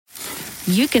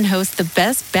you can host the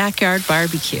best backyard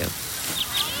barbecue.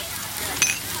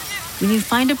 When you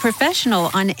find a professional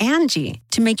on Angie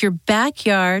to make your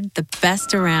backyard the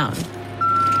best around.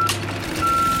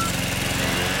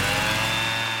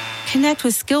 Connect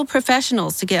with skilled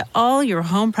professionals to get all your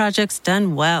home projects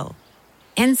done well.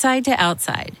 Inside to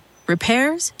outside,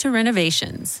 repairs to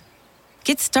renovations.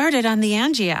 Get started on the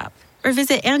Angie app or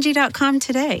visit Angie.com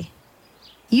today.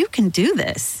 You can do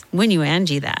this when you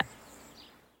Angie that.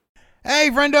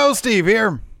 Hey, friendo, Steve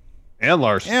here. And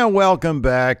Lars. And welcome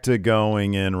back to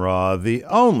Going In Raw, the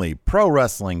only pro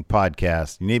wrestling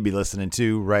podcast you need to be listening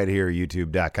to right here at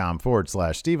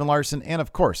youtube.com/Steven Larson. And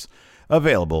of course,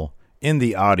 available in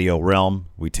the audio realm.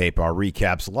 We tape our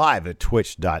recaps live at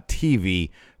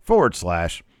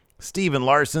twitch.tv/Steven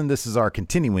Larson. This is our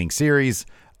continuing series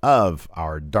of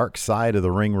our Dark Side of the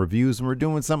Ring reviews, and we're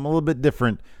doing something a little bit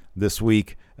different this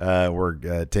week.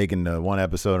 We're taking one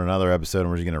episode, another episode, and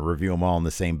we're just going to review them all in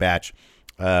the same batch.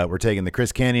 We're taking the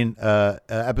Chris Kanyon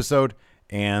episode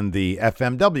and the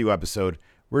FMW episode.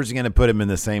 We're just going to put them in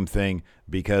the same thing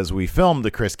because we filmed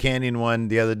the Chris Kanyon one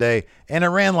the other day, and it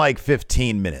ran like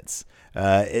 15 minutes.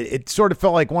 It sort of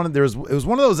felt like it was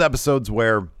one of those episodes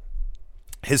where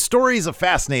his story is a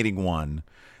fascinating one,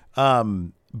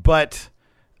 but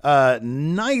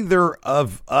neither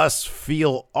of us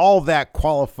feel all that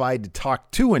qualified to talk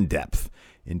too in depth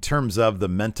in terms of the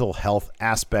mental health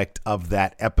aspect of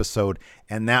that episode.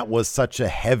 And that was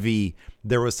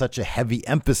there was such a heavy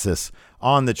emphasis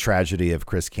on the tragedy of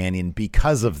Chris Kanyon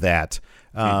because of that.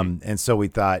 And so we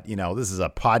thought, this is a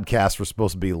podcast. We're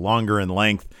supposed to be longer in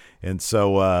length. And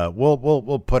so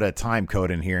we'll put a time code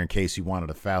in here in case you wanted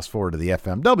to fast forward to the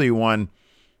FMW one,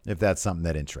 if that's something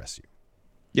that interests you.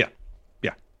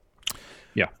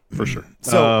 Yeah, for sure.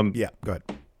 So, go ahead.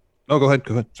 Oh, go ahead.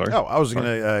 Sorry. Oh, I was going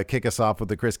to kick us off with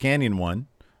the Chris Kanyon one.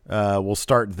 We'll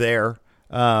start there.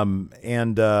 I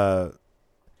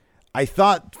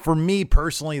thought, for me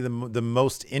personally, the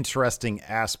most interesting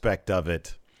aspect of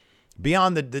it,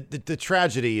 beyond the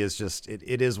tragedy, is just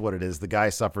it is what it is. The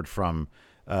guy suffered from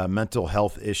mental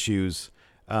health issues.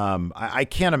 I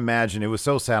can't imagine. It was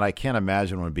so sad. I can't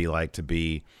imagine what it would be like to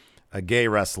be a gay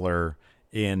wrestler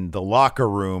in the locker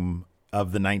room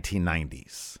of the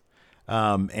 1990s.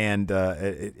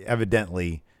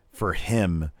 Evidently for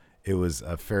him, it was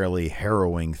a fairly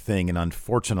harrowing thing. And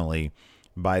unfortunately,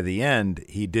 by the end,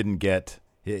 he didn't get,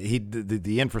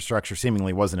 the infrastructure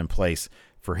seemingly wasn't in place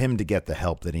for him to get the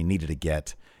help that he needed to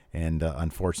get. And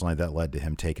unfortunately, that led to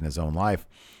him taking his own life.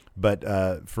 But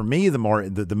for me,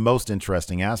 the most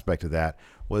interesting aspect of that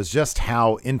was just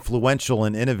how influential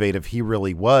and innovative he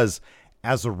really was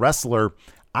as a wrestler.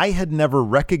 I had never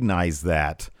recognized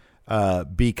that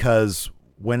because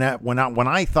when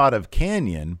I thought of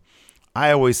Kanyon,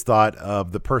 I always thought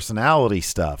of the personality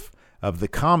stuff, of the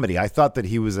comedy. I thought that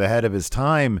he was ahead of his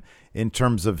time in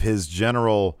terms of his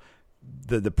general,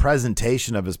 the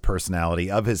presentation of his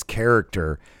personality, of his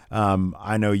character.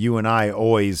 I know you and I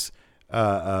always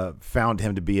found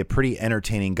him to be a pretty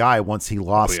entertaining guy once he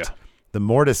lost the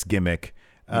Mortis gimmick.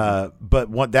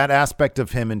 But that aspect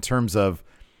of him in terms of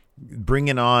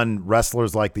bringing on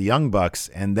wrestlers like the Young Bucks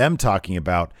and them talking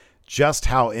about just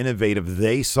how innovative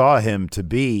they saw him to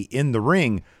be in the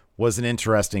ring was an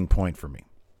interesting point for me.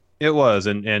 It was.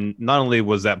 And not only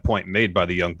was that point made by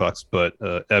the Young Bucks, but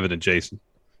Evan and Jason,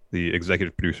 the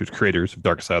executive producers, creators of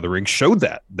Dark Side of the Ring, showed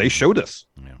that. They showed us,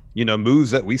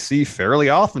 moves that we see fairly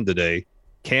often today,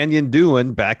 Kanyon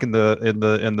doing back in the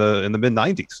mid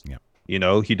 90s. Yeah.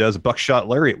 He does Buckshot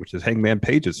Lariat, which is Hangman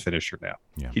Page's finisher now.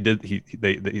 Yeah. He did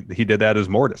that as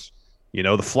Mortis. The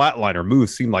flatliner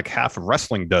moves seem like half of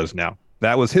wrestling does now.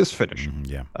 That was his finish.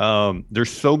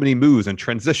 There's so many moves and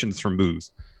transitions from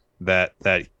moves that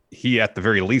he at the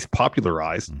very least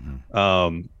popularized.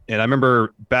 And I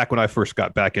remember back when I first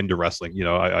got back into wrestling,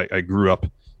 I grew up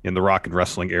in the rock and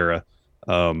wrestling era.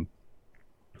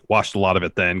 Watched a lot of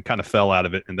it then, kind of fell out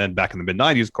of it. And then back in the mid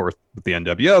 90s, of course, with the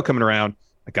NWO coming around,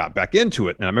 I got back into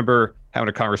it. And I remember having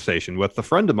a conversation with a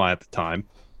friend of mine at the time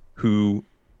who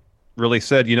really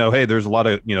said, hey, there's a lot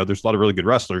of really good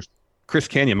wrestlers. Chris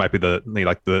Kanyon might be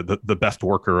the best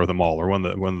worker of them all, or one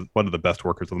of the best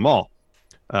workers of them all.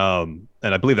 And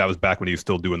I believe that was back when he was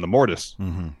still doing the Mortis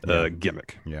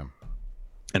gimmick. Yeah.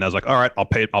 And I was like, all right, I'll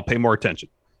pay more attention.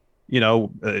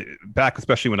 Back,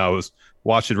 especially when I was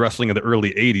watching wrestling in the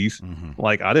early 80s,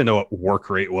 like I didn't know what work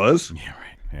rate was. Yeah, right.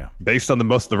 Yeah. Based on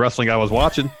most of the wrestling I was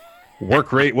watching,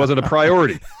 work rate wasn't a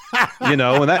priority. And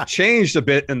that changed a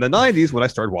bit in the 90s when I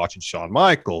started watching Shawn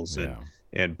Michaels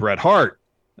and Bret Hart.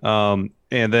 And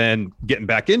then getting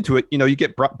back into it, you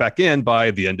get brought back in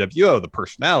by the NWO, the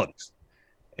personalities.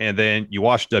 And then you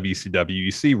watch WCW,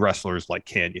 you see wrestlers like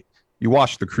Canyon. You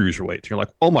watch the cruiserweights, you're like,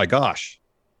 oh my gosh,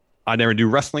 I never knew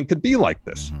wrestling could be like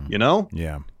this. You know?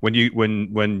 Yeah.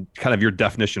 When kind of your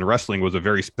definition of wrestling was a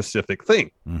very specific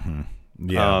thing.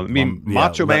 Yeah. I mean,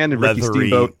 Macho Man and Ricky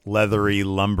Steamboat. Leathery,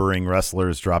 lumbering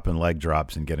wrestlers dropping leg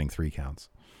drops and getting 3 counts.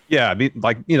 Yeah, I mean,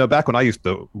 like, you know, back when I used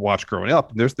to watch growing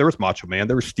up, there was Macho Man,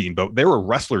 there was Steamboat, there were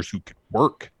wrestlers who could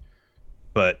work.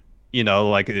 But, you know,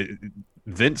 like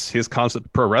Vince, his concept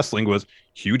of pro wrestling was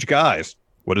huge guys.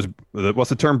 What's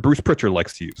the term Bruce Pritchard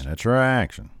likes to use? An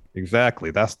attraction.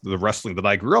 Exactly. That's the wrestling that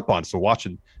I grew up on. So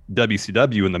watching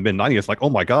WCW in the mid-90s, it's like, oh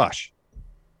my gosh,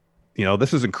 you know,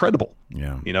 this is incredible.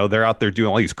 Yeah. You know, they're out there doing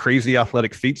all these crazy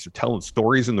athletic feats. They're telling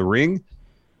stories in the ring,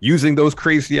 using those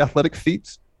crazy athletic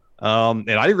feats. And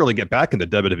I didn't really get back into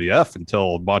WWF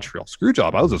until Montreal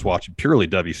Screwjob. I was just watching purely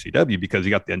WCW because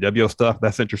you got the NWO stuff.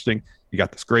 That's interesting. You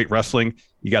got this great wrestling.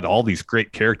 You got all these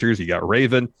great characters. You got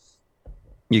Raven.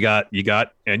 You got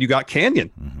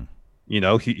Canyon. You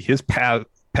know, his path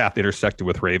intersected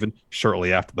with Raven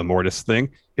shortly after the Mortis thing.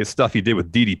 His stuff he did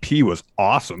with DDP was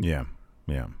awesome. Yeah.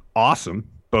 Awesome.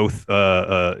 Both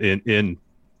in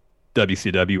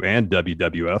WCW and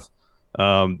WWF.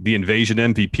 The Invasion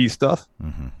MVP stuff,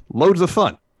 loads of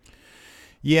fun.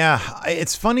 Yeah,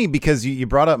 it's funny because you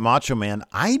brought up Macho Man.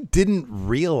 I didn't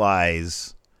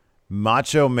realize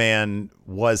Macho Man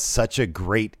was such a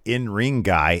great in-ring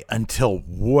guy until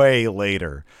way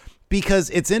later. Because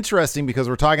it's interesting because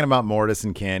we're talking about Mortis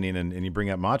and Canyon and you bring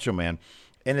up Macho Man.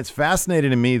 And it's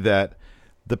fascinating to me that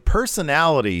the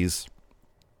personalities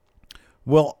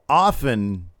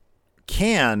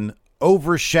can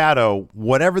overshadow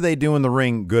whatever they do in the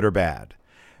ring, good or bad.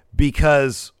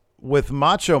 Because with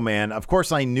Macho Man, of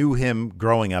course, I knew him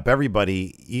growing up. Everybody,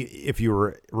 if you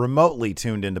were remotely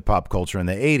tuned into pop culture in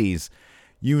the 80s,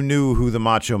 you knew who the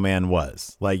Macho Man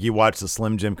was. Like, you watch the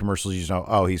Slim Jim commercials, you know,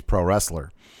 oh, he's pro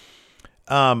wrestler.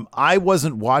 I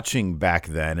wasn't watching back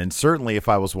then. And certainly if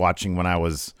I was watching when I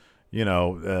was,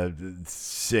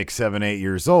 6, 7, 8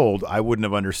 years old, I wouldn't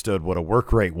have understood what a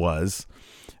work rate was.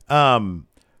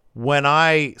 When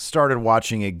I started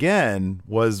watching again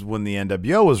was when the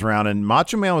NWO was around, and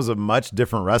Macho Man was a much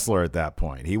different wrestler at that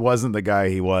point. He wasn't the guy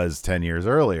he was 10 years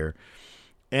earlier.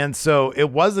 And so it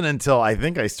wasn't until I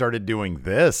think I started doing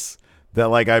this that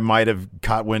like I might have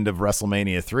caught wind of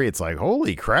WrestleMania 3. It's like,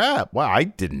 holy crap. Wow, I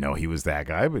didn't know he was that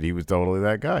guy, but he was totally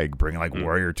that guy. Bringing like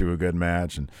Warrior to a good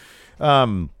match. And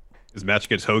his match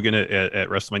against Hogan at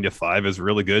WrestleMania 5 is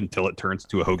really good until it turns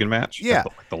to a Hogan match. Yeah.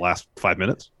 Like the last 5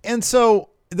 minutes. And so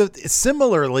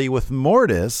similarly with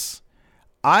Mortis,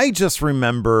 I just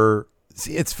remember,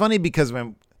 it's funny because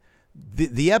when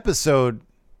the episode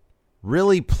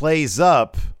really plays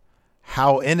up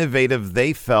how innovative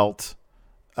they felt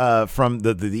from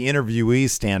the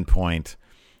interviewee's standpoint.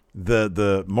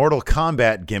 The Mortal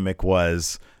Kombat gimmick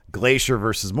was Glacier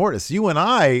versus Mortis. You and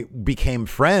I became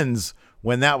friends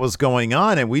when that was going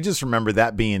on, and we just remember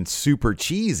that being super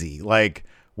cheesy. Like,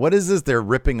 what is this? They're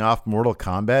ripping off Mortal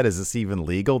Kombat? Is this even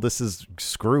legal? This is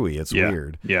screwy. It's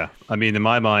weird. Yeah. I mean, in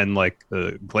my mind, like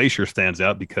Glacier stands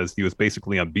out because he was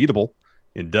basically unbeatable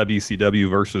in WCW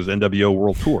versus NWO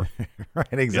World Tour. Right,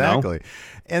 exactly. You know?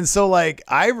 And so, like,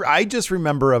 I just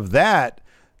remember of that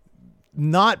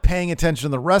not paying attention to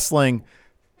the wrestling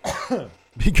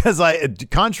because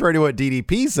contrary to what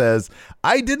DDP says,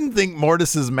 I didn't think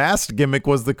Mortis's mask gimmick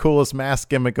was the coolest mask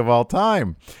gimmick of all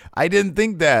time. I didn't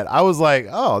think that. I was like,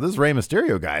 oh, this Rey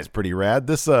Mysterio guy is pretty rad.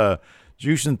 This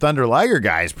Jushin Thunder Liger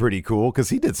guy is pretty cool because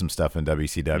he did some stuff in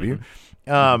WCW.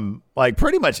 Like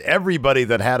pretty much everybody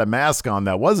that had a mask on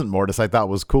that wasn't Mortis, I thought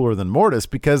was cooler than Mortis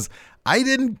because I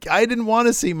didn't want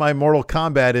to see my Mortal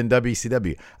Kombat in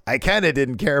WCW. I kind of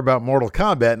didn't care about Mortal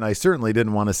Kombat, and I certainly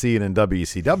didn't want to see it in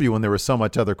WCW when there was so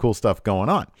much other cool stuff going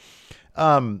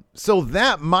on. So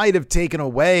that might have taken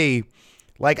away,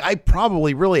 like, I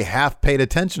probably really half paid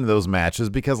attention to those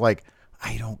matches because, like,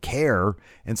 I don't care.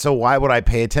 And so why would I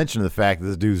pay attention to the fact that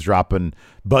this dude's dropping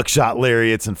buckshot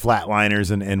lariats and flatliners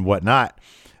and whatnot?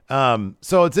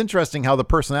 So it's interesting how the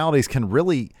personalities can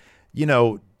really,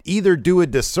 either do a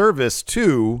disservice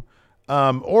to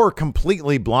or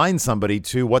completely blind somebody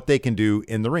to what they can do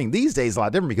in the ring. These days, a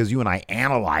lot different because you and I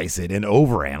analyze it and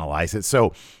overanalyze it.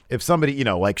 So if somebody,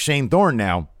 like Shane Thorne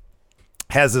now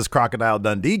has this Crocodile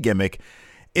Dundee gimmick,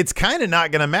 it's kind of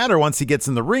not going to matter once he gets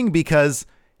in the ring because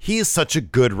he is such a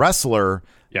good wrestler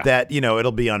that,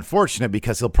 it'll be unfortunate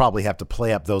because he'll probably have to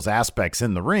play up those aspects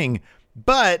in the ring.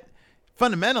 But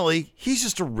fundamentally, he's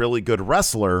just a really good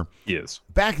wrestler. He is.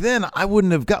 Back then,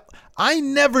 I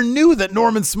never knew that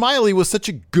Norman Smiley was such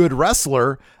a good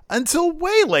wrestler until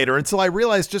way later, until I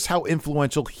realized just how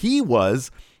influential he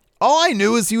was. All I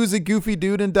knew is he was a goofy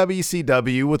dude in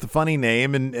WCW with a funny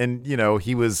name, and you know,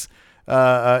 he was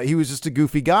just a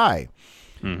goofy guy.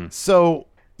 Mm-hmm. So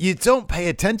you don't pay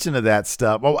attention to that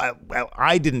stuff. Well,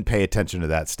 I didn't pay attention to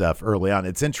that stuff early on.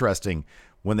 It's interesting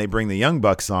when they bring the Young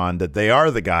Bucks on that they are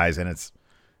the guys, and it's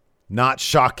not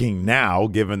shocking now,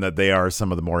 given that they are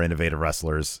some of the more innovative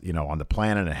wrestlers, you know, on the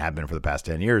planet and have been for the past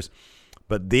 10 years.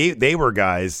 But they were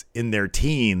guys in their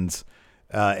teens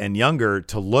and younger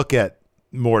to look at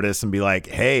Mortis and be like,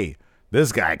 hey,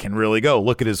 this guy can really go.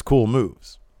 Look at his cool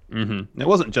moves. Mm-hmm. It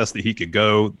wasn't just that he could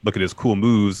go, look at his cool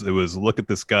moves. It was, look at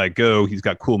this guy go. He's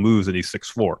got cool moves and he's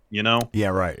 6'4", you know? Yeah,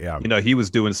 right. Yeah. You know, he was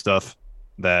doing stuff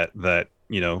that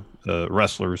you know,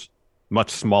 wrestlers much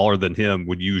smaller than him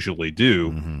would usually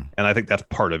do. Mm-hmm. And I think that's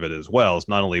part of it as well. Is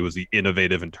not only was he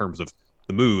innovative in terms of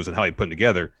the moves and how he put them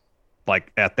together,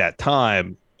 like at that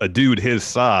time, a dude his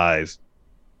size,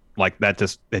 like it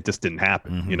just didn't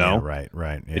happen, mm-hmm. you know? Yeah,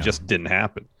 right. Yeah. It just didn't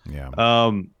happen. Yeah.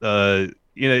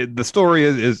 You know, the story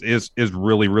is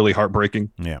really, really heartbreaking.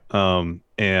 Yeah.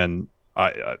 And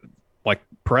I like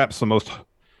perhaps the most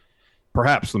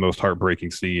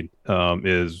heartbreaking scene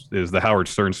is the Howard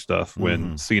Stern stuff when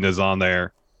mm-hmm. Cena's on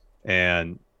there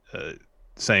and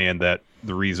saying that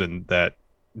the reason that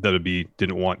WWE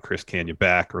didn't want Chris Kanyon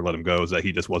back or let him go is that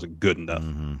he just wasn't good enough.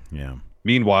 Mm-hmm. Yeah.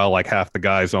 Meanwhile, like half the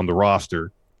guys on the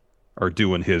roster are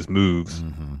doing his moves,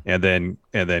 mm-hmm. and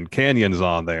then Canyon's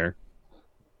on there,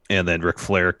 and then Ric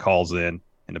Flair calls in,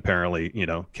 and apparently, you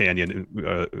know,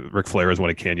 Ric Flair is one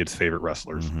of Canyon's favorite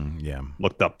wrestlers. Mm-hmm. Yeah.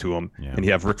 Looked up to him, yeah. and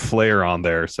you have Ric Flair on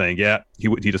there saying, yeah,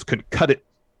 he just couldn't cut it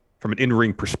from an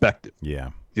in-ring perspective. Yeah.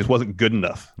 He just wasn't good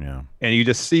enough. Yeah. And you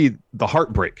just see the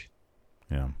heartbreak.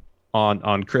 Yeah.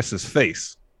 On Chris's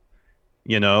face,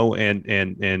 you know, and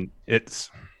it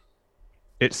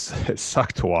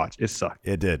sucked to watch. It sucked.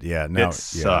 It did. Yeah. No, it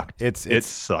sucked. It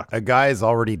sucked. A guy is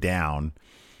already down,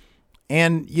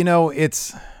 and you know,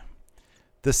 it's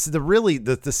the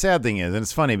sad thing is, and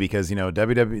it's funny because, you know,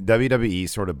 WWE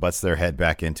sort of butts their head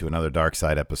back into another Dark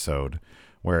Side episode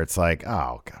where it's like,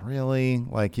 oh God, really?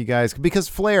 Like, you guys, because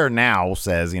Flair now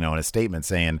says, you know, in a statement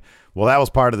saying, well, that was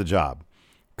part of the job,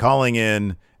 calling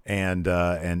in and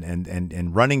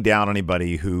running down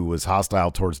anybody who was hostile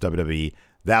towards WWE.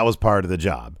 That was part of the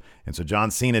job. And so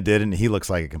John Cena did it, and he looks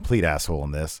like a complete asshole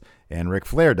in this. And Ric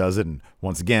Flair does it, and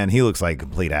once again, he looks like a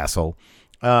complete asshole.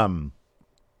 And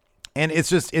it's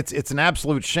just, it's an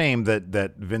absolute shame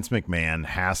that Vince McMahon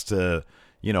has to,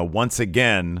 you know, once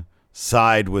again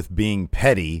side with being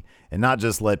petty and not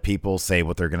just let people say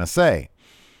what they're going to say.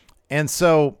 And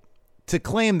so to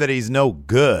claim that he's no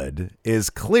good is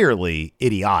clearly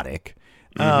idiotic.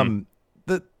 Mm-hmm.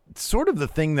 The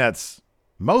thing that's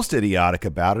most idiotic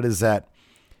about it is that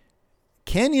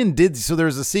Kanyon did. So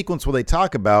there's a sequence where they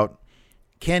talk about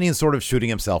Kanyon sort of shooting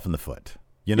himself in the foot.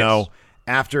 You know,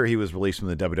 after he was released from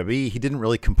the WWE, he didn't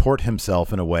really comport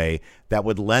himself in a way that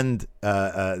would lend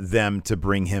them to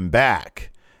bring him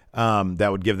back. That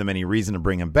would give them any reason to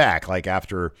bring him back. Like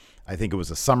after, I think it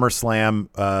was a SummerSlam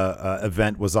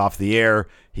event was off the air,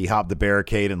 he hopped the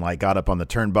barricade and like got up on the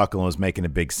turnbuckle and was making a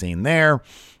big scene there.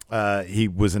 He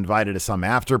was invited to some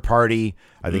after party,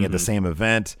 I think, mm-hmm. at the same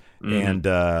event. Mm-hmm.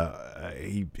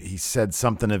 And he said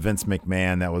something to Vince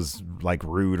McMahon that was like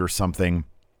rude or something.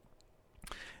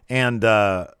 And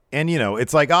you know,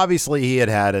 it's like, obviously he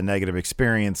had a negative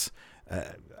experience.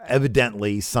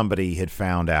 Evidently somebody had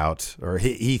found out, or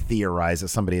he theorized that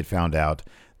somebody had found out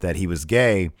that he was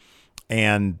gay.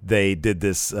 And they did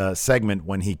this segment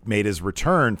when he made his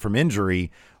return from injury,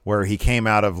 where he came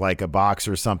out of like a box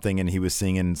or something and he was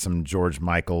singing some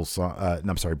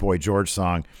Boy George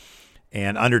song,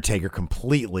 and Undertaker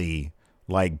completely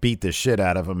like beat the shit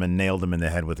out of him and nailed him in the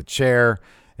head with a chair.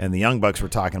 And the Young Bucks were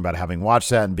talking about having watched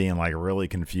that and being like really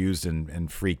confused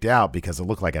and freaked out because it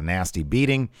looked like a nasty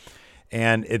beating.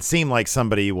 And it seemed like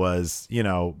somebody was, you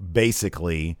know,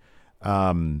 basically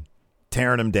tearing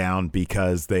him down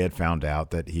because they had found out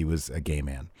that he was a gay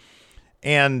man.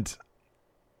 And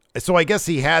so I guess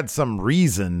he had some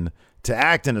reason to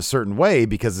act in a certain way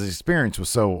because his experience was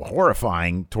so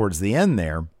horrifying towards the end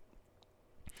there.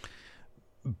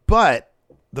 But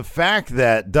the fact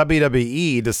that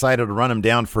WWE decided to run him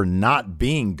down for not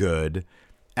being good,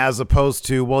 as opposed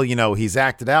to, well, you know, he's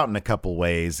acted out in a couple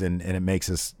ways and it makes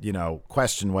us, you know,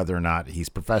 question whether or not he's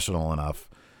professional enough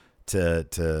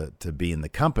to be in the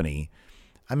company.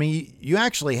 I mean, you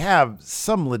actually have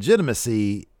some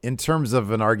legitimacy in terms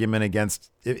of an argument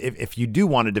against if you do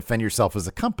want to defend yourself as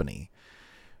a company.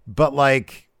 But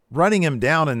like running him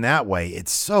down in that way,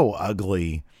 it's so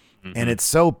ugly, mm-hmm. and it's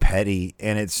so petty,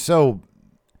 and it's so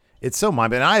it's so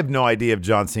mind-blowing. I have no idea if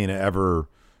John Cena ever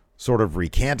sort of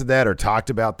recanted that or talked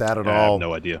about that at all. I have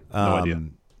no idea. No idea.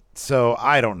 So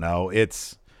I don't know.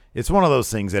 It's one of those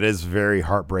things that is very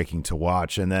heartbreaking to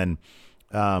watch. And then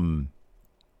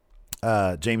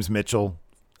James Mitchell,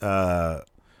 the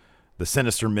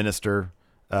Sinister Minister,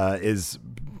 is,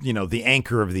 the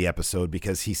anchor of the episode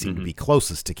because he seemed to be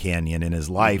closest to Kanyon in his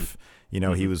life.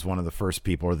 He was one of the first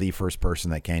people, or the first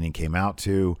person that Kanyon came out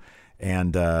to.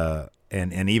 And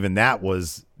even that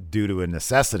was due to a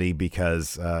necessity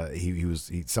because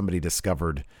somebody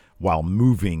discovered while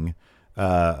moving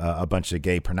a bunch of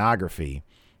gay pornography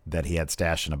that he had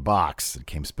stashed in a box. It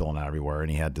came spilling out everywhere,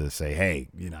 and he had to say, "Hey,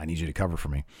 I need you to cover for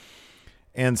me."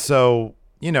 And so,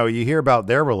 you hear about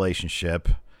their relationship,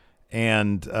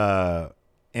 and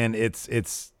it's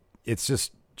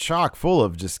just chock full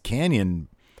of just Kanyon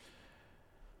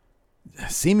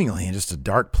seemingly in just a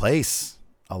dark place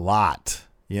a lot,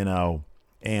 and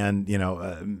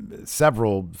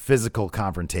several physical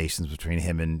confrontations between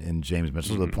him and James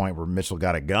Mitchell to the point where Mitchell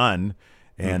got a gun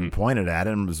and pointed at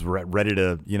him and was ready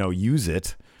to use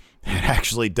it. Had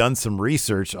actually done some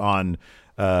research on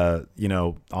on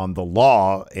the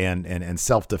law and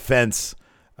self-defense,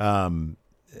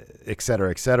 et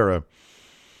cetera, et cetera.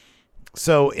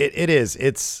 So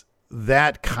it's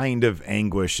that kind of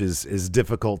anguish is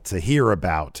difficult to hear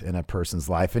about in a person's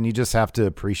life, and you just have to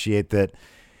appreciate that.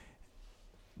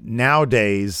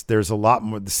 Nowadays, there's a lot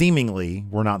more, seemingly,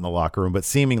 we're not in the locker room, but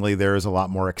seemingly there is a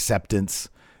lot more acceptance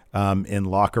in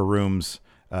locker rooms.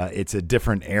 It's a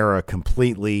different era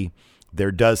completely.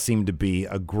 There does seem to be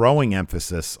a growing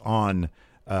emphasis on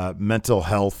mental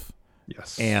health,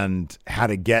 yes, and how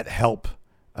to get help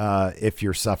if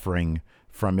you're suffering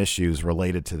from issues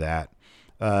related to that.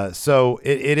 So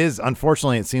it is,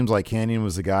 unfortunately, it seems like Kanyon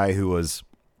was a guy who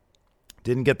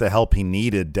didn't get the help he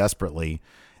needed desperately,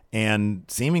 and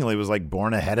seemingly was like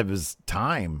born ahead of his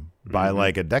time by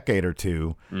like a decade or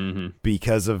two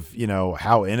because of,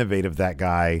 how innovative that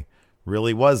guy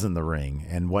really was in the ring,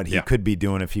 and what he could be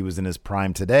doing if he was in his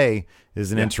prime today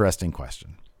is an interesting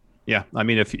question. Yeah. I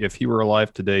mean, if he were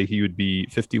alive today, he would be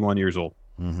 51 years old.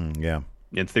 Yeah.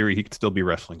 In theory, he could still be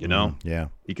wrestling, Yeah.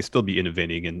 He could still be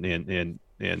innovating and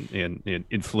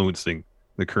influencing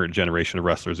the current generation of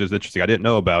wrestlers. It's interesting. I didn't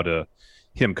know about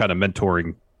him kind of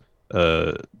mentoring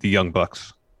the Young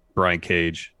Bucks, Brian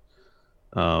Cage.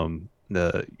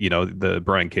 The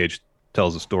Brian Cage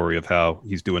tells a story of how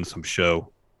he's doing some show,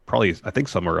 probably I think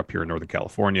somewhere up here in Northern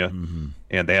California,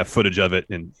 and they have footage of it,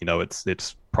 and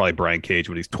it's probably Brian Cage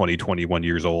when he's 21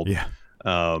 years old. Yeah.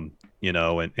 And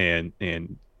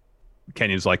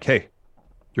Canyon's like, "Hey,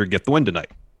 you're gonna get the win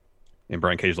tonight." And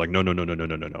Brian Cage's like, no,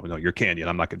 you're Kanyon.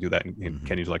 I'm not gonna do that. And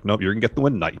Canyon's like, nope, you're gonna get the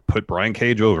win tonight. Put Brian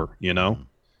Cage over,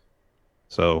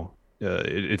 So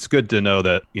it's good to know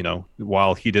that,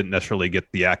 while he didn't necessarily get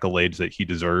the accolades that he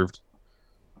deserved,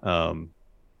 when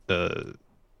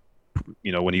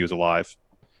he was alive,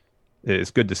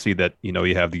 it's good to see that,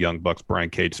 you have the Young Bucks, Brian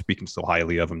Cage speaking so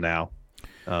highly of him now.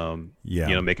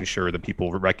 Making sure that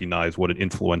people recognize what an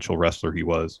influential wrestler he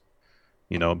was,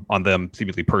 on them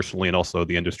seemingly personally, and also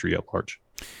the industry at large.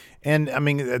 And I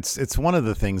mean, it's one of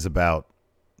the things about,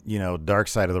 Dark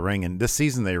Side of the Ring, and this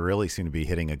season they really seem to be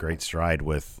hitting a great stride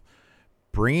with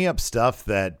bringing up stuff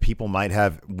that people might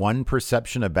have one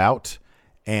perception about,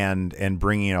 and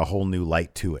bringing a whole new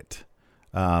light to it,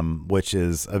 which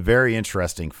is a very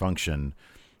interesting function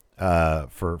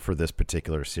for this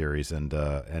particular series.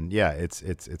 And yeah,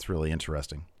 it's really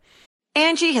interesting.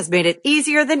 Angie has made it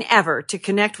easier than ever to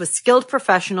connect with skilled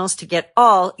professionals to get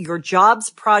all your jobs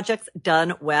projects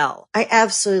done well. I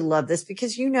absolutely love this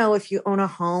because, if you own a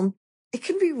home, it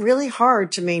can be really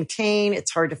hard to maintain.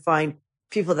 It's hard to find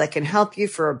people that can help you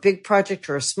for a big project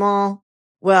or a small.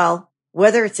 Well,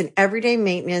 whether it's in everyday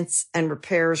maintenance and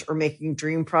repairs or making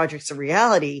dream projects a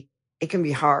reality, it can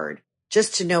be hard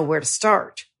just to know where to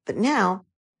start. But now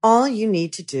all you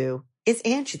need to do is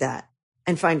Angie that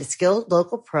and find a skilled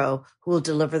local pro who will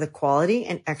deliver the quality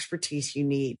and expertise you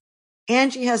need.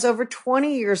 Angie has over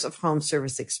 20 years of home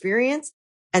service experience,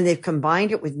 and they've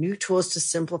combined it with new tools to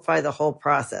simplify the whole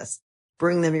process.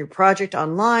 Bring them your project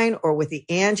online or with the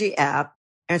Angie app,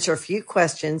 answer a few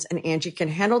questions, and Angie can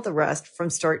handle the rest from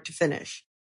start to finish.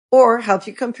 Or help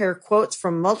you compare quotes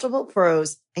from multiple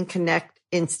pros and connect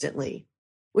instantly,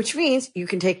 which means you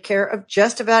can take care of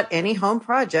just about any home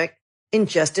project in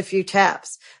just a few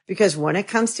taps. Because when it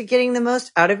comes to getting the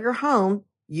most out of your home,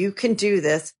 you can do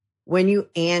this when you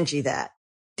Angie that.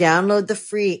 Download the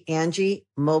free Angie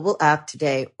mobile app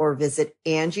today or visit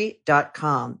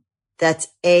Angie.com. That's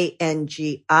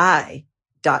ANGI.com.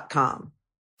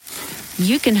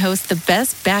 you can host the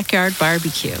best backyard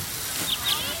barbecue.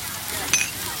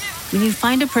 When you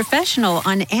find a professional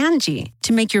on Angie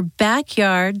to make your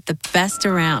backyard the best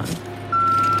around.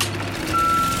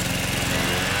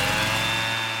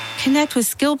 Connect with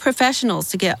skilled professionals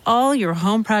to get all your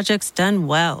home projects done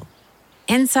well.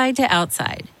 Inside to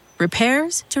outside,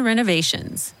 repairs to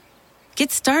renovations.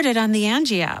 Get started on the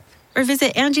Angie app or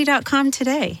visit Angie.com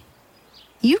today.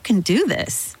 You can do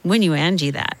this when you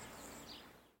Angie that.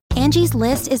 Angie's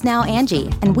List is now Angie,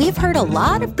 and we've heard a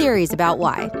lot of theories about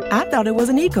why. I thought it was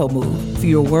an eco move.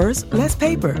 Fewer words, less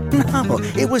paper. No,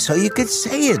 it was so you could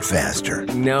say it faster.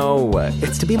 No,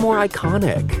 it's to be more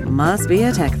iconic. Must be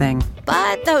a tech thing.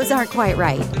 But those aren't quite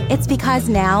right. It's because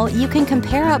now you can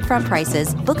compare upfront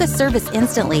prices, book a service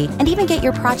instantly, and even get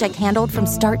your project handled from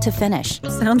start to finish.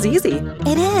 Sounds easy.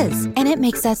 It is, and it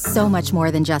makes us so much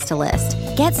more than just a list.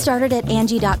 Get started at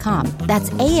Angie.com. That's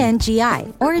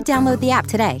ANGI, or download the app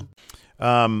today.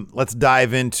 Let's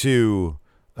dive into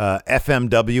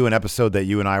FMW, an episode that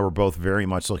you and I were both very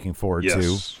much looking forward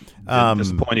to. Didn't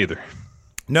disappoint either.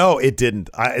 No, it didn't.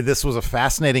 This was a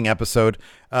fascinating episode.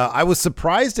 I was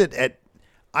surprised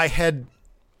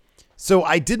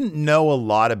I didn't know a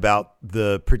lot about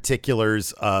the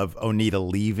particulars of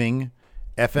Onita leaving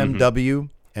FMW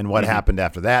and what happened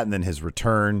after that, and then his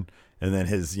return, and then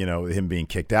his, him being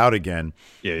kicked out again.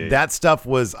 Yeah. That stuff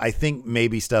was, I think,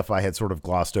 maybe stuff I had sort of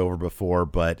glossed over before,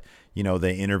 but,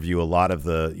 they interview a lot of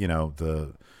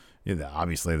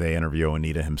obviously they interview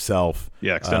Onita himself.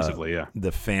 Yeah, extensively,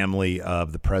 the family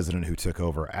of the president who took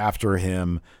over after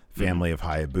him, family of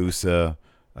Hayabusa.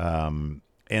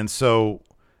 And so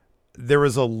there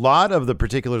was a lot of the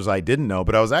particulars I didn't know,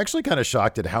 but I was actually kind of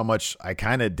shocked at how much I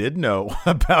kind of did know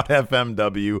about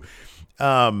FMW.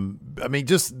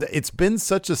 It's been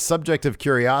such a subject of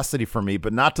curiosity for me,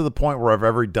 but not to the point where I've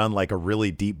ever done like a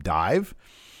really deep dive.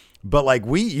 But like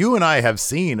you and I have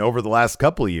seen over the last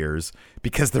couple of years,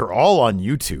 because they're all on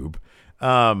YouTube,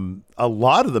 a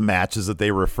lot of the matches that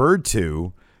they referred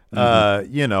to,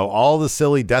 all the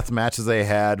silly death matches they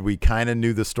had, we kind of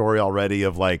knew the story already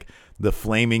of like the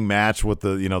flaming match with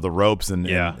the, the ropes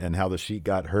and how the Sheik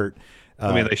got hurt.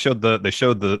 They showed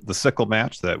the sickle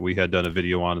match that we had done a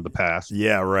video on in the past.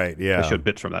 Yeah, right. Yeah. They showed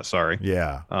bits from that. Sorry.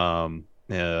 Yeah.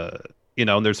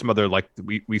 And there's some other, like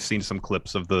we've seen some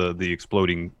clips of the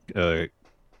exploding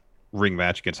ring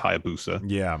match against Hayabusa.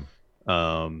 Yeah.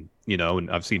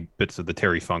 And I've seen bits of the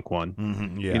Terry Funk one.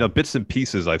 Mm-hmm, yeah. Bits and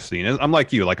pieces I've seen. And I'm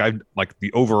like you, like I like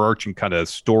the overarching kind of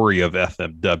story of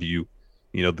FMW.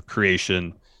 The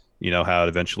creation. How it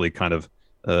eventually kind of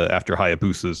after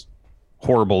Hayabusa's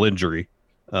horrible injury,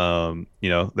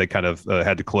 they kind of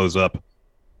had to close up,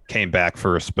 came back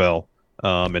for a spell,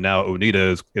 and now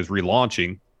Onita is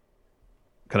relaunching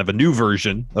kind of a new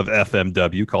version of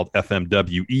FMW called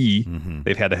FMWE. Mm-hmm.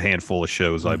 They've had a handful of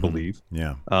shows, I believe.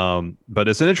 Yeah. But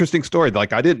it's an interesting story.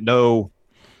 Like I didn't know,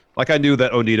 like I knew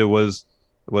that Onita was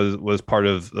part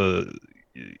of, the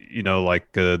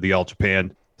All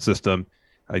Japan system.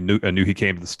 I knew he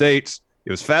came to the States.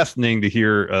 It was fascinating to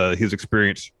hear his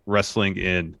experience wrestling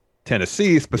in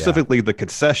Tennessee, specifically the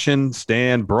concession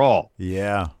stand brawl.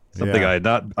 Yeah. Something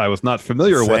I was not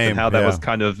familiar with, and how that was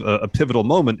kind of a pivotal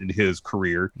moment in his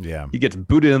career. Yeah. He gets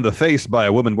booted in the face by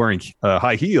a woman wearing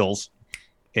high heels,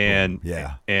 and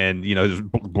his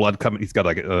blood coming. He's got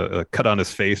like a cut on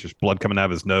his face. There's blood coming out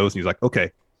of his nose, and he's like,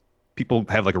 okay, people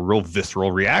have like a real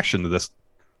visceral reaction to this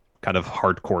kind of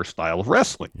hardcore style of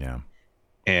wrestling. Yeah.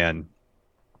 And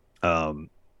so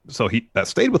that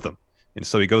stayed with him, and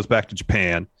so he goes back to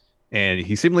Japan. And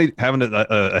he seemingly having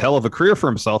a hell of a career for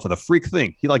himself, and a freak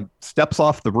thing. He like steps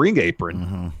off the ring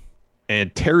apron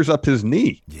and tears up his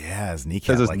knee. Yeah, his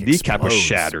kneecap. His kneecap was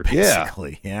shattered.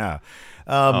 Basically. Yeah.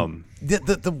 One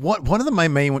of my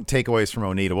main takeaways from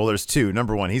Onita. Well, there's two.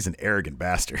 Number one, he's an arrogant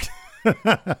bastard.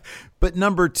 But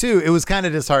number two, it was kind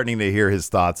of disheartening to hear his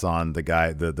thoughts on the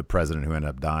guy, the president who ended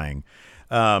up dying.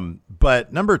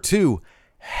 But number two,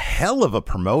 hell of a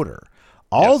promoter.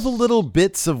 All the little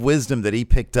bits of wisdom that he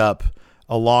picked up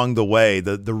along the way,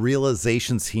 the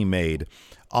realizations he made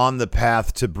on the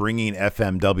path to bringing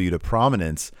FMW to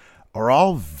prominence are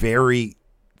all very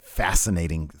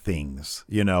fascinating things,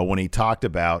 when he talked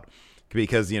about,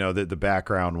 because, the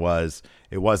background was,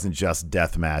 it wasn't just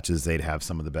death matches. They'd have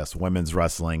some of the best women's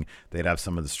wrestling. They'd have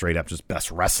some of the straight up just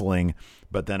best wrestling,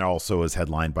 but then also was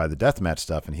headlined by the deathmatch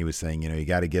stuff. And he was saying, you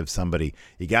got to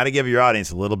give your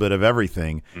audience a little bit of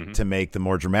everything to make the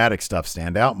more dramatic stuff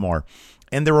stand out more.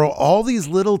 And there were all these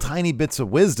little tiny bits of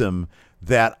wisdom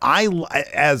that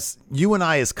as you and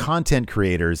I, as content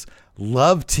creators,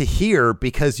 love to hear,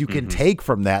 because you can take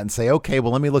from that and say, okay,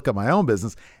 well, let me look at my own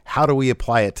business. How do we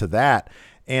apply it to that?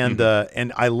 And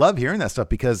I love hearing that stuff,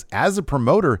 because as a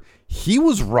promoter, he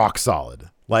was rock solid.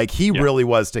 Like he really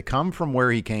was, to come from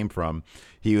where he came from.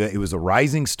 He was a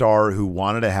rising star who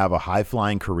wanted to have a high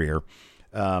flying career.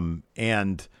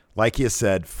 And like you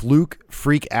said,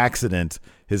 freak accident,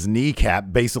 his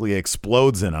kneecap basically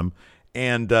explodes in him.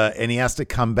 And he has to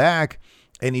come back,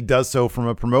 and he does so from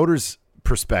a promoter's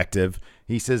perspective.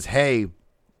 He says, hey,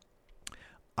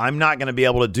 I'm not going to be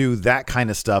able to do that kind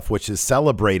of stuff, which is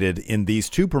celebrated in these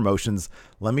two promotions.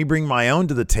 Let me bring my own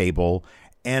to the table.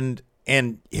 And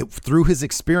through his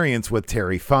experience with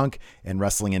Terry Funk and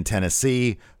wrestling in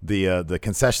Tennessee, the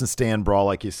concession stand brawl,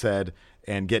 like you said,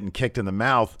 and getting kicked in the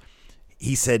mouth,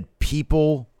 he said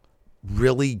people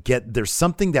really there's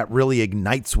something that really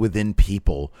ignites within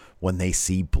people when they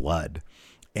see blood.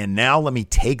 And now let me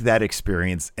take that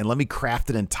experience and let me craft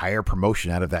an entire promotion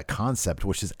out of that concept,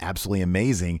 which is absolutely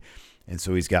amazing. And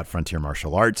so he's got Frontier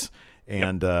Martial Arts.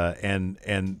 And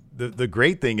the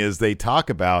great thing is they talk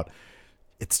about,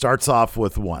 it starts off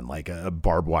with like a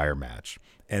barbed wire match,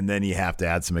 and then you have to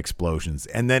add some explosions.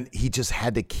 And then he just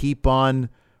had to keep on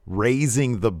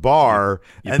raising the bar.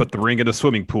 You put the ring in a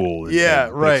swimming pool.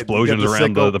 Right. Explosions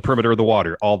around the perimeter of the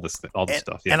water, all this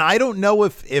stuff. Yeah. And I don't know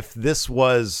if this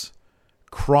was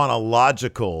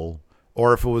chronological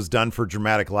or if it was done for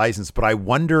dramatic license, but I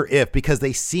wonder because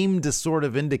they seem to sort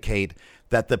of indicate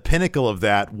that the pinnacle of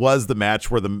that was the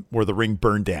match where the ring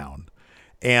burned down.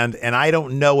 And I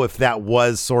don't know if that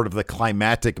was sort of the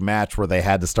climactic match where they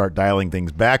had to start dialing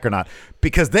things back or not,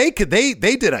 because they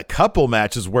did a couple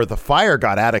matches where the fire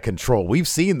got out of control. We've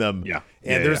seen them. Yeah.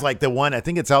 And there's like the one, I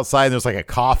think it's outside, and there's like a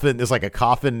coffin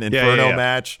Inferno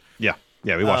match. Yeah.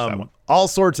 Yeah, we watched that one. All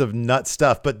sorts of nut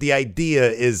stuff, but the idea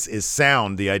is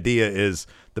sound. The idea is,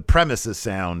 the premise is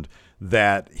sound,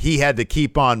 that he had to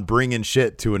keep on bringing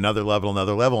shit to another level,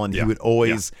 and he would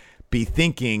always be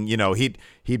thinking,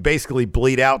 he'd basically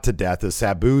bleed out to death, as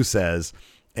Sabu says,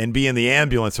 and be in the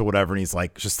ambulance or whatever, and he's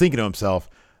like just thinking to himself,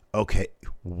 okay,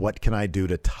 what can I do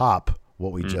to top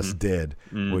what we just did?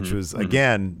 Which was,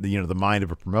 again, the mind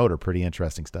of a promoter. Pretty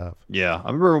interesting stuff. Yeah, I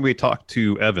remember when we talked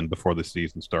to Evan before the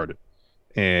season started,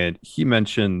 and he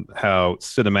mentioned how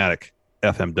cinematic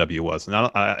FMW was.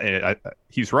 And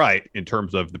he's right in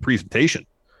terms of the presentation,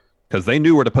 because they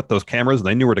knew where to put those cameras, and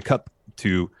they knew where to cut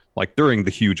to, like during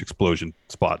the huge explosion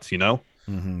spots,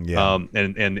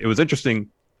 And it was interesting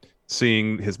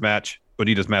seeing his match,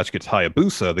 Onita's match against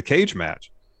Hayabusa, the cage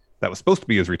match that was supposed to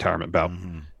be his retirement bout.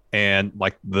 And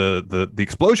like the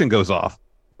explosion goes off,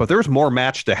 but there's more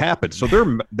match to happen. So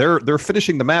they're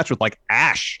finishing the match with like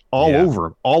ash all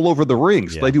over the ring.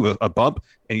 So they do a bump,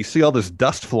 and you see all this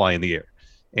dust fly in the air,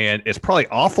 and it's probably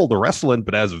awful to wrestle in,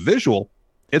 but as a visual,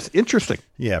 it's interesting.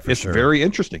 Yeah, for sure. It's very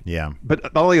interesting. Yeah. But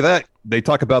not only that, they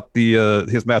talk about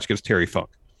his match against Terry Funk,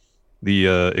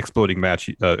 the exploding match,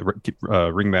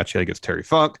 ring match against Terry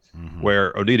Funk,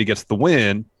 where Onita gets the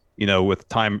win, with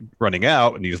time running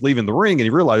out, and he's leaving the ring, and he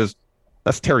realizes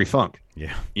that's Terry Funk.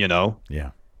 Yeah.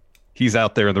 Yeah. He's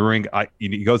out there in the ring.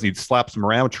 He slaps him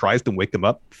around, tries to wake him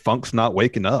up. Funk's not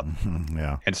waking up.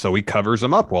 Yeah. And so he covers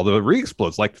him up while the ring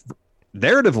explodes. Like,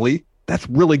 narratively, that's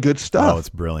really good stuff. Oh, it's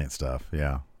brilliant stuff.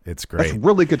 Yeah. It's great. That's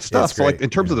really good stuff. So, like, in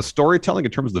terms of the storytelling,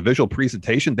 in terms of the visual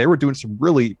presentation, they were doing some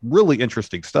really, really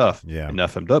interesting stuff in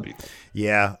FMW.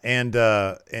 Yeah, and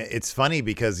it's funny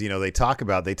because they talk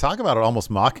about it almost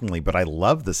mockingly, but I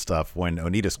love the stuff when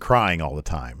Onita's crying all the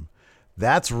time.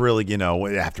 That's really,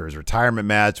 after his retirement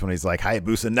match when he's like,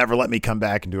 Hayabusa never let me come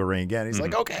back and do a ring again. He's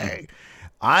like, okay.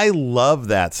 I love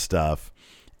that stuff,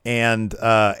 and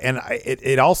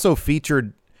it also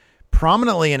featured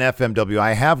prominently in FMW.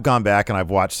 I have gone back and I've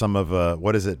watched some of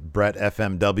Brett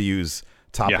FMW's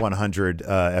top 100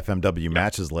 FMW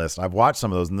matches list. I've watched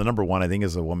some of those, and the number one I think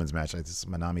is a women's match. It's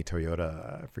Manami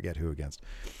Toyota. I forget who against,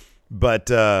 but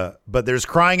there's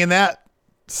crying in that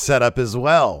setup as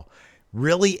well.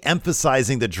 Really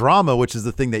emphasizing the drama, which is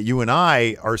the thing that you and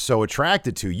I are so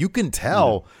attracted to. You can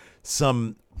tell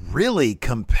some really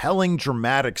compelling,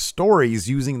 dramatic stories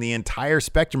using the entire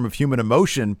spectrum of human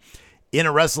emotion in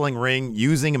a wrestling ring,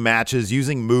 using matches,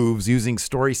 using moves, using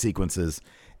story sequences.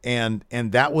 And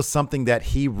that was something that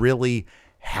he really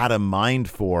had a mind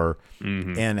for,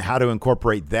 and how to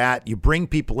incorporate that. You bring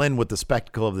people in with the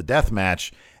spectacle of the death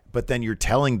match, but then you're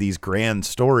telling these grand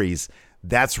stories.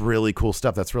 That's really cool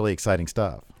stuff. That's really exciting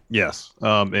stuff. Yes.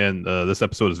 And this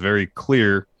episode is very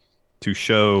clear to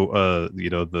show,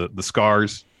 the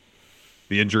scars,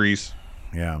 the injuries,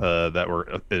 that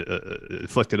were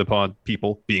inflicted upon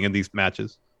people being in these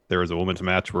matches. There was a women's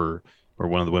match where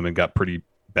one of the women got pretty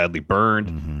badly burned.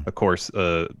 Mm-hmm. Of course,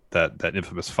 that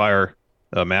infamous fire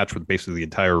match where basically the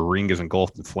entire ring is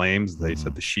engulfed in flames. They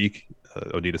said the Sheik,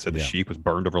 Onita said the Sheik was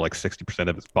burned over like 60%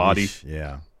 of his body.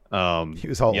 Yeah. He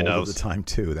was all old at the time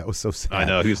too. That was so sad. I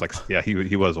know. He was like,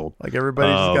 he was old. Like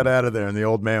everybody just got out of there, and the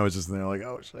old man was just there, like,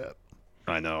 oh shit.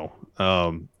 I know.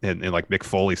 And like Mick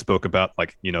Foley spoke about,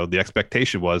 like, the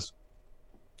expectation was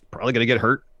probably going to get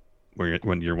hurt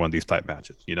when you're one of these type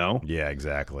matches, Yeah,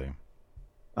 exactly.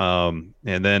 And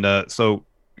then so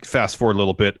fast forward a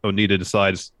little bit, Onita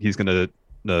decides he's going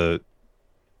to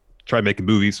try making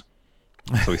movies.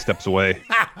 So he steps away.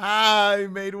 He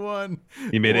made one.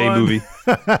 He made a movie.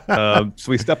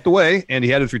 So he stepped away, and he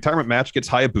had his retirement match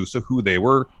against Hayabusa, who they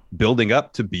were building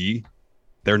up to be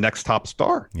their next top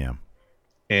star. Yeah.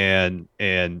 And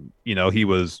he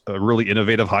was a really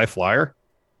innovative high flyer.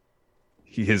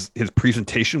 His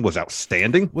presentation was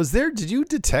outstanding. Did you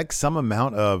detect some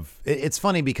amount of, it's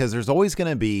funny because there's always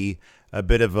going to be a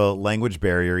bit of a language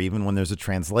barrier, even when there's a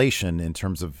translation, in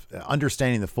terms of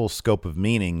understanding the full scope of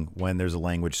meaning when there's a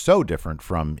language so different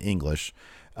from English.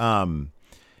 When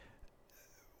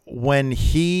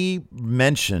he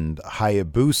mentioned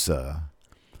Hayabusa,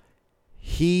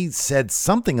 he said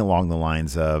something along the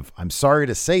lines of, I'm sorry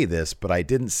to say this, but I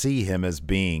didn't see him as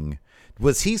being...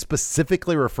 Was he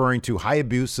specifically referring to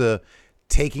Hayabusa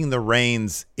taking the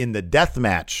reins in the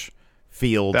deathmatch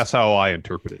field? That's how I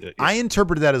interpreted it. Yeah. I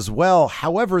interpreted that as well.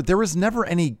 However, there was never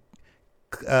any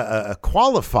a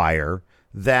qualifier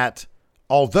that,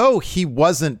 although he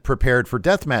wasn't prepared for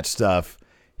deathmatch stuff,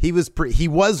 he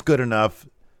was good enough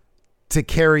to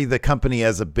carry the company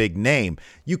as a big name.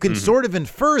 You can sort of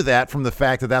infer that from the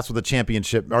fact that that's what the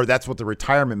championship, or that's what the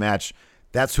retirement match,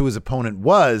 that's who his opponent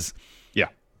was. Yeah.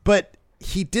 But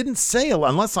he didn't say,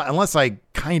 unless I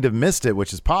kind of missed it,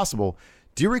 which is possible.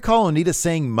 Do you recall Onita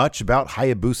saying much about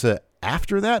Hayabusa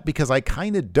after that? Because I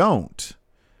kind of don't.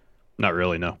 Not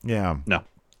really, no. Yeah. No.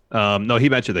 No, he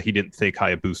mentioned that he didn't think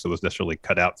Hayabusa was necessarily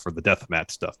cut out for the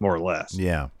deathmatch stuff, more or less.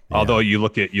 Yeah. Although you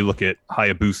look at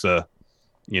Hayabusa,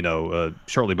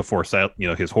 shortly before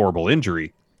his horrible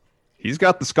injury, he's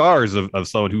got the scars of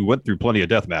someone who went through plenty of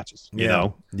death matches. You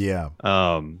know. Yeah.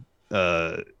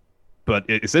 But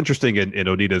it's interesting in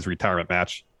Onita's retirement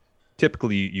match.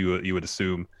 Typically, you would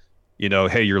assume,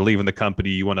 hey, you're leaving the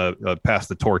company, you want to pass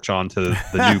the torch on to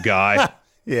the new guy.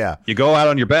 Yeah. You go out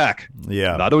on your back.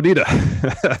 Yeah. Not Onita.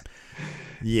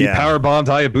 Yeah. He power bombed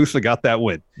Hayabusa, got that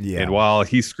win. Yeah. And while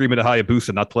he's screaming at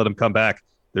Hayabusa not to let him come back,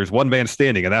 there's one man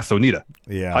standing, and that's Onita.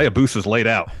 Yeah. Hayabusa's laid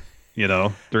out,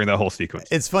 during that whole sequence.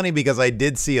 It's funny because I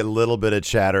did see a little bit of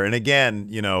chatter. And again,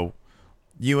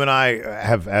 you and I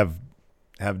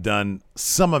have done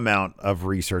some amount of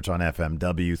research on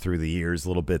FMW through the years,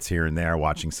 little bits here and there,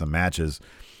 watching some matches.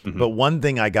 Mm-hmm. But one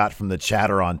thing I got from the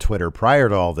chatter on Twitter prior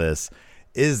to all this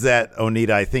is that Onita,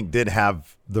 I think, did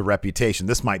have the reputation,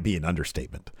 this might be an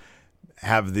understatement,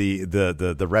 have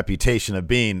the reputation of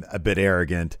being a bit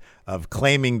arrogant, of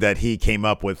claiming that he came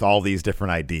up with all these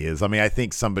different ideas. I mean, I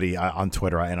think somebody on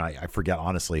Twitter, and I forget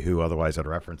honestly who, otherwise I'd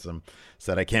reference them,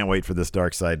 said, I can't wait for this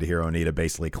dark side to hear Onita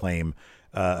basically claim,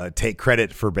 take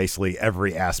credit for basically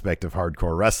every aspect of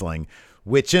hardcore wrestling,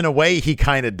 which in a way he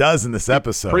kind of does in this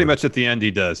episode. Pretty much at the end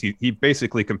he does. He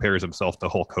basically compares himself to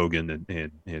Hulk Hogan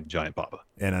and Giant Baba.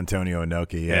 And Antonio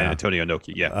Inoki, yeah. And Antonio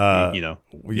Inoki, yeah.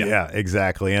 Yeah,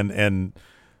 exactly. And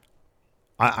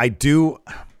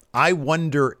I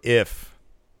wonder if,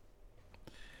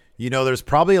 there's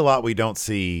probably a lot we don't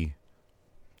see.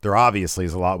 There obviously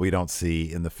is a lot we don't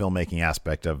see in the filmmaking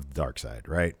aspect of Dark Side,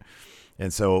 right?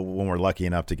 And so when we're lucky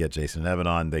enough to get Jason and Evan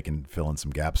on, they can fill in some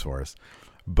gaps for us.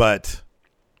 But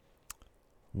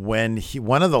when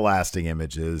one of the lasting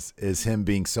images is him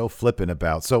being so flippant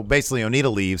about, so basically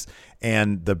Onita leaves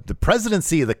and the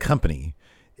presidency of the company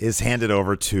is handed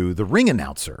over to the ring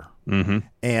announcer. Mm-hmm.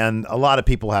 And a lot of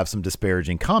people have some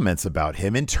disparaging comments about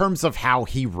him in terms of how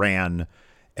he ran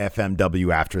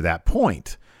FMW after that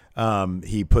point.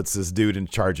 He puts this dude in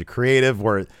charge of creative,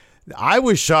 where I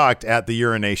was shocked at the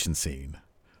urination scene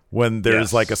when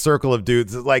there's like a circle of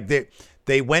dudes. Like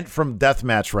they went from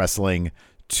deathmatch wrestling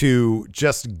to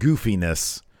just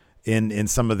goofiness in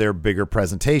some of their bigger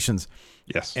presentations.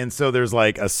 Yes. And so there's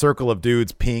like a circle of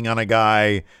dudes peeing on a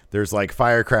guy. There's like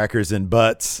firecrackers in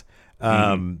butts.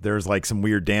 There's like some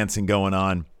weird dancing going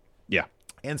on. Yeah.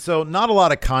 And so not a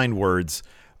lot of kind words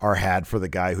are had for the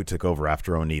guy who took over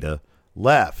after Onita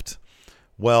left.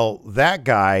 Well, that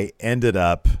guy ended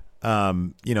up,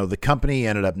 the company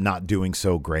ended up not doing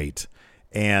so great.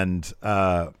 And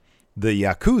the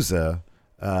Yakuza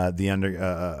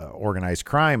the organized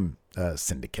crime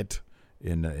syndicate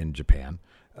in Japan,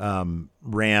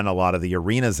 ran a lot of the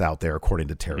arenas out there, according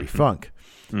to Terry Funk.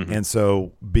 And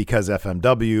so because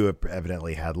FMW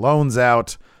evidently had loans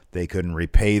out, they couldn't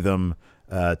repay them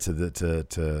to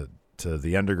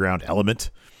the underground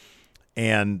element.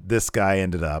 And this guy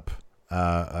ended up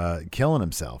killing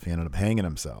himself. He ended up hanging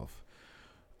himself.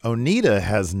 Onita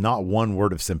has not one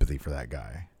word of sympathy for that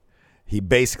guy. He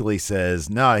basically says,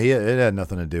 no, it had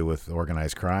nothing to do with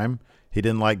organized crime. He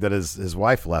didn't like that his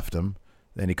wife left him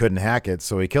and he couldn't hack it,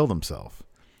 so he killed himself.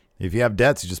 If you have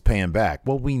debts, you just pay them back.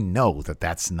 Well, we know that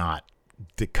that's not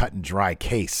the cut and dry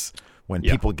case when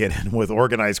people get in with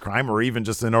organized crime or even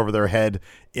just in over their head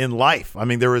in life. I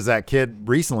mean, there was that kid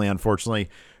recently, unfortunately,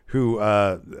 who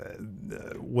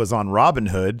was on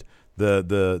Robinhood,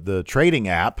 the trading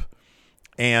app,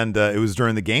 and it was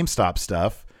during the GameStop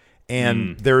stuff.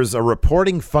 And there's a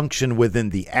reporting function within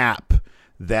the app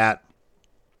that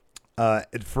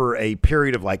for a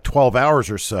period of like 12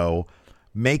 hours or so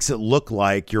makes it look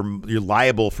like you're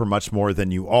liable for much more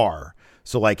than you are.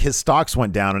 So like his stocks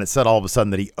went down and it said all of a sudden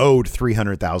that he owed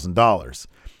 $300,000.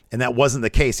 And that wasn't the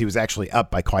case. He was actually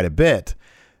up by quite a bit.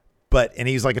 And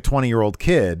he's like a 20-year-old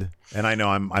kid. And I know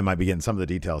I might be getting some of the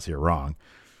details here wrong.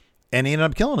 And he ended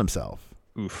up killing himself.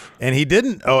 Oof. And he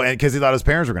didn't. Oh, and because he thought his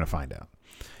parents were going to find out.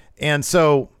 And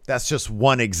so that's just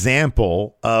one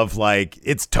example of like,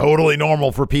 it's totally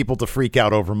normal for people to freak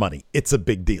out over money. It's a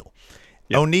big deal.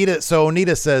 Yep.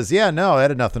 Onita says, yeah, no,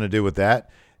 that had nothing to do with that.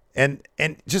 And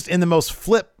just in the most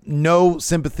no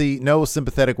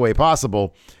sympathetic way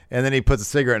possible. And then he puts a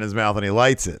cigarette in his mouth and he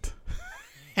lights it.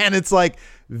 And it's like,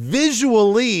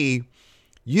 visually,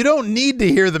 you don't need to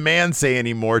hear the man say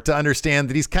anymore to understand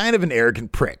that he's kind of an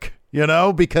arrogant prick,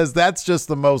 because that's just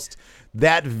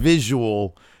that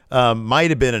visual might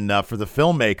have been enough for the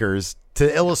filmmakers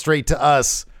to illustrate to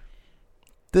us,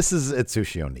 it's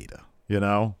Atsushi Onita.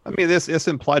 I mean, this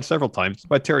implied several times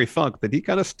by Terry Funk that he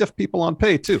kind of stiffed people on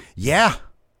pay too. Yeah.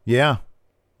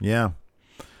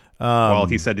 Well,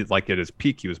 he said like at his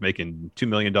peak, he was making $2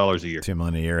 million a year. $2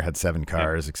 million a year, had 7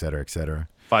 cars, et cetera, et cetera.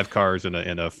 5 cars in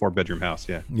a 4-bedroom house.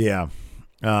 Yeah. Yeah.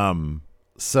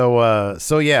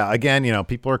 So yeah, again,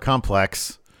 people are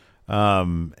complex.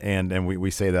 And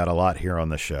we say that a lot here on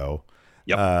the show.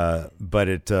 Yep. But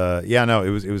it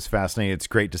was fascinating. It's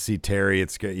great to see Terry.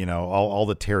 It's good, all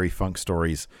the Terry Funk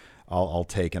stories I'll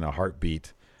take in a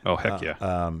heartbeat. Oh, heck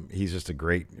yeah. He's just a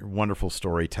great, wonderful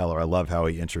storyteller. I love how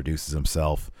he introduces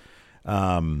himself.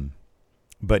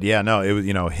 But yeah, no, it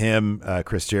was, him,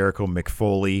 Chris Jericho, Mick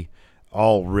Foley,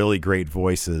 all really great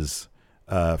voices,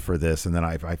 for this. And then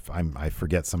I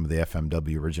forget some of the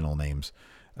FMW original names.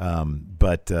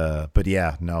 But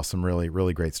yeah, no, some really,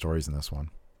 really great stories in this one.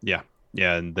 Yeah.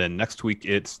 Yeah. And then next week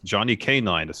it's Johnny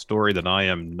K9, a story that I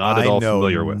am not at all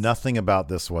familiar with. Nothing about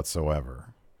this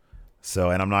whatsoever. So,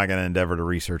 and I'm not going to endeavor to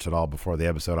research it all before the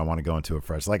episode. I want to go into it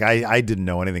fresh. Like I didn't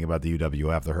know anything about the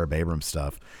UWF, the Herb Abrams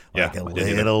stuff. Like yeah,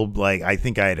 I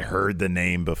think I had heard the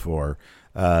name before.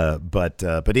 But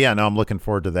yeah, no, I'm looking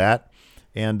forward to that.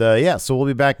 And so we'll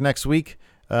be back next week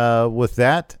with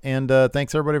that. And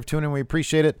thanks everybody for tuning in. We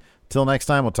appreciate it. Till next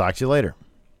time, we'll talk to you later.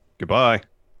 Goodbye.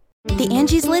 The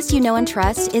Angie's List you know and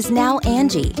trust is now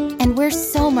Angie, and we're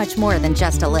so much more than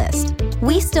just a list.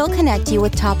 We still connect you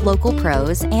with top local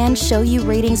pros and show you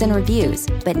ratings and reviews,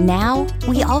 but now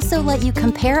we also let you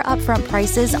compare upfront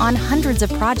prices on hundreds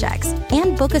of projects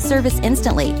and book a service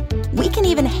instantly. We can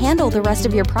even handle the rest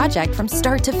of your project from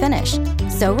start to finish.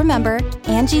 So remember,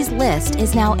 Angie's List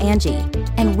is now Angie,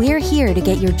 and we're here to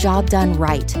get your job done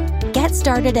right. Get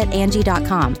started at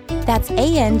Angie.com. That's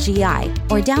ANGI,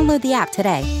 or download the app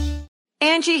today.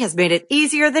 Angie has made it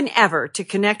easier than ever to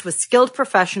connect with skilled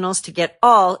professionals to get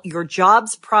all your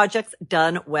jobs projects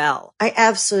done well. I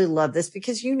absolutely love this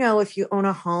because, if you own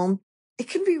a home, it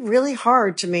can be really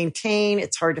hard to maintain.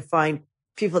 It's hard to find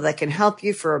people that can help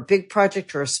you for a big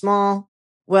project or a small.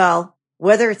 Well,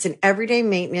 whether it's in everyday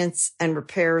maintenance and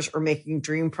repairs or making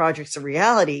dream projects a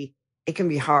reality, it can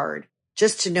be hard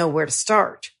just to know where to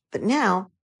start. But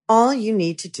now all you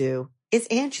need to do is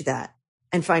Angie that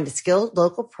and find a skilled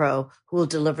local pro who will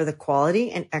deliver the quality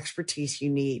and expertise you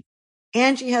need.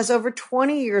 Angie has over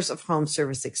 20 years of home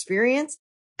service experience,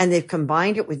 and they've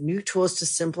combined it with new tools to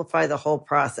simplify the whole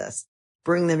process.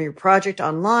 Bring them your project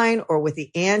online or with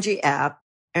the Angie app,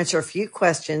 answer a few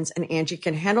questions, and Angie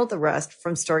can handle the rest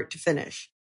from start to finish.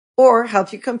 Or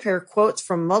help you compare quotes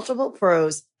from multiple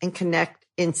pros and connect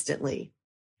instantly,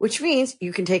 which means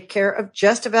you can take care of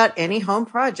just about any home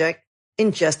project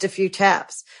in just a few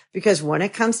taps. Because when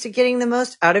it comes to getting the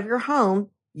most out of your home,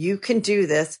 you can do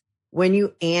this when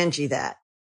you Angie that.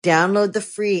 Download the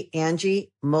free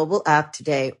Angie mobile app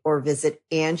today or visit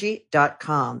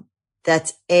Angie.com.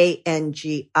 That's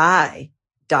ANGI.com.